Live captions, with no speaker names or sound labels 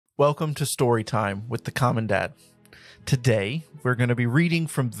Welcome to Storytime with the Common Dad. Today, we're going to be reading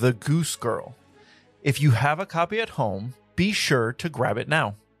from The Goose Girl. If you have a copy at home, be sure to grab it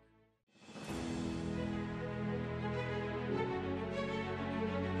now.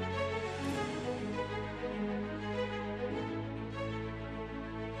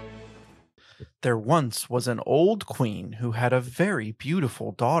 There once was an old queen who had a very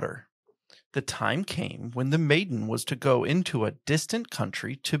beautiful daughter. The time came when the maiden was to go into a distant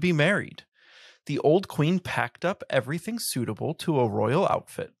country to be married. The old queen packed up everything suitable to a royal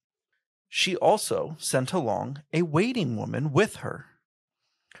outfit. She also sent along a waiting woman with her.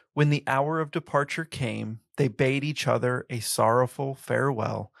 When the hour of departure came, they bade each other a sorrowful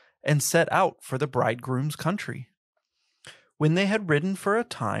farewell and set out for the bridegroom's country. When they had ridden for a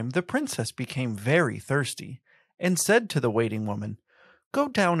time, the princess became very thirsty and said to the waiting woman, "Go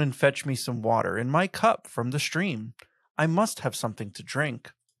down and fetch me some water in my cup from the stream. I must have something to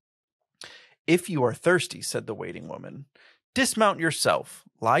drink." "If you are thirsty," said the waiting woman, "dismount yourself,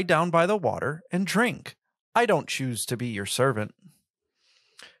 lie down by the water, and drink. I don't choose to be your servant."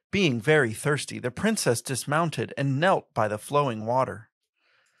 Being very thirsty, the princess dismounted and knelt by the flowing water.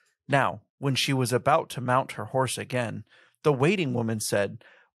 Now, when she was about to mount her horse again, the waiting woman said,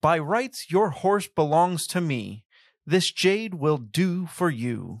 "By rights your horse belongs to me. This jade will do for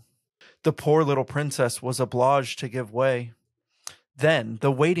you." The poor little princess was obliged to give way. Then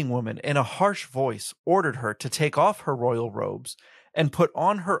the waiting woman, in a harsh voice, ordered her to take off her royal robes and put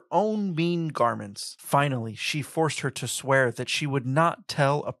on her own mean garments. Finally, she forced her to swear that she would not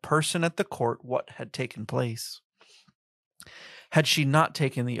tell a person at the court what had taken place. Had she not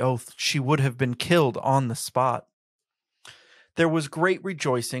taken the oath, she would have been killed on the spot. There was great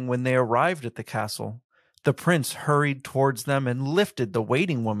rejoicing when they arrived at the castle. The prince hurried towards them and lifted the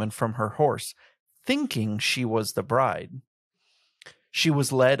waiting woman from her horse, thinking she was the bride. She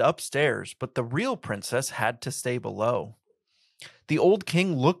was led upstairs, but the real princess had to stay below. The old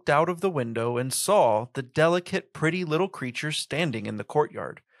king looked out of the window and saw the delicate, pretty little creature standing in the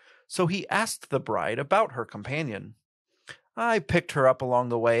courtyard, so he asked the bride about her companion. "I picked her up along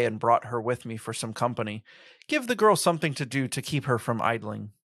the way and brought her with me for some company. Give the girl something to do to keep her from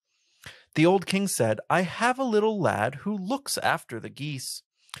idling." The old king said, "I have a little lad who looks after the geese.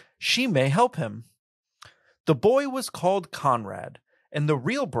 She may help him." The boy was called Conrad, and the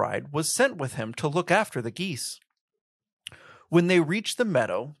real bride was sent with him to look after the geese. When they reached the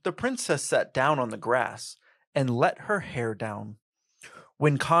meadow, the princess sat down on the grass and let her hair down.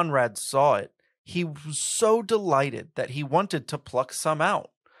 When Conrad saw it, he was so delighted that he wanted to pluck some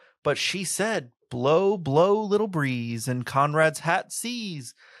out. But she said, "Blow, blow, little breeze, and Conrad's hat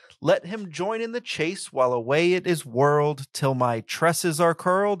seize. Let him join in the chase while away it is whirled, till my tresses are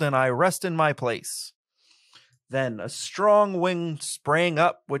curled and I rest in my place." Then a strong wind sprang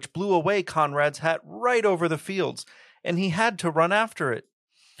up, which blew away Conrad's hat right over the fields, and he had to run after it.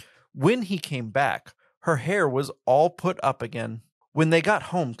 When he came back, her hair was all put up again. When they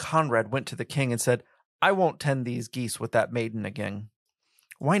got home, Conrad went to the king and said, "I won't tend these geese with that maiden again."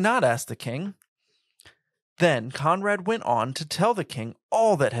 "Why not?" asked the king. Then Conrad went on to tell the king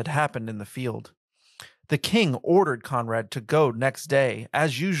all that had happened in the field. The king ordered Conrad to go next day,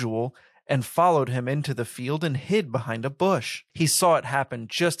 as usual, and followed him into the field and hid behind a bush. He saw it happen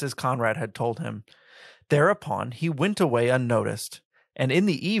just as Conrad had told him. Thereupon he went away unnoticed, and in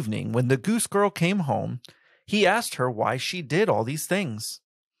the evening, when the goose girl came home, he asked her why she did all these things.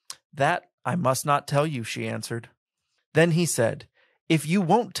 "That I must not tell you," she answered. Then he said, "If you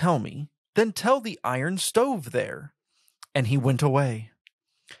won't tell me, then tell the iron stove there." And he went away.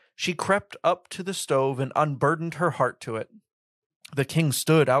 She crept up to the stove and unburdened her heart to it. The king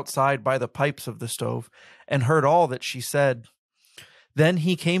stood outside by the pipes of the stove and heard all that she said. Then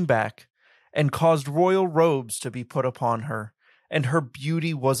he came back and caused royal robes to be put upon her, and her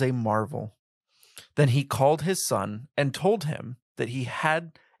beauty was a marvel. Then he called his son and told him that he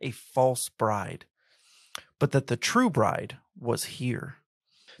had a false bride, but that the true bride was here.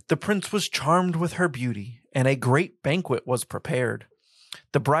 The prince was charmed with her beauty, and a great banquet was prepared.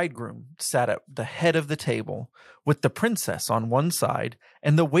 The bridegroom sat at the head of the table, with the princess on one side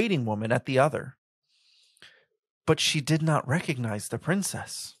and the waiting woman at the other. But she did not recognize the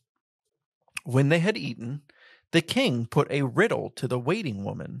princess. When they had eaten, the king put a riddle to the waiting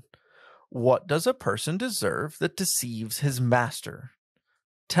woman. "What does a person deserve that deceives his master?"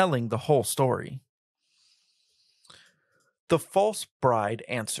 telling the whole story. The false bride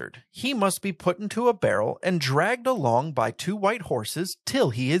answered, "He must be put into a barrel and dragged along by 2 white horses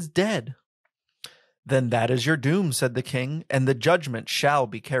till he is dead." "Then that is your doom," said the king, "and the judgment shall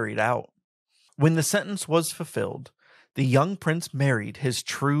be carried out." When the sentence was fulfilled, The young prince married his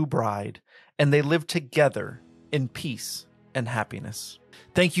true bride, and they lived together in peace and happiness.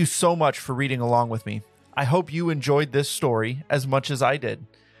 Thank you so much for reading along with me. I hope you enjoyed this story as much as I did.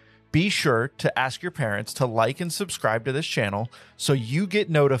 Be sure to ask your parents to like and subscribe to this channel so you get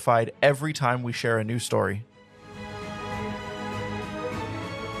notified every time we share a new story.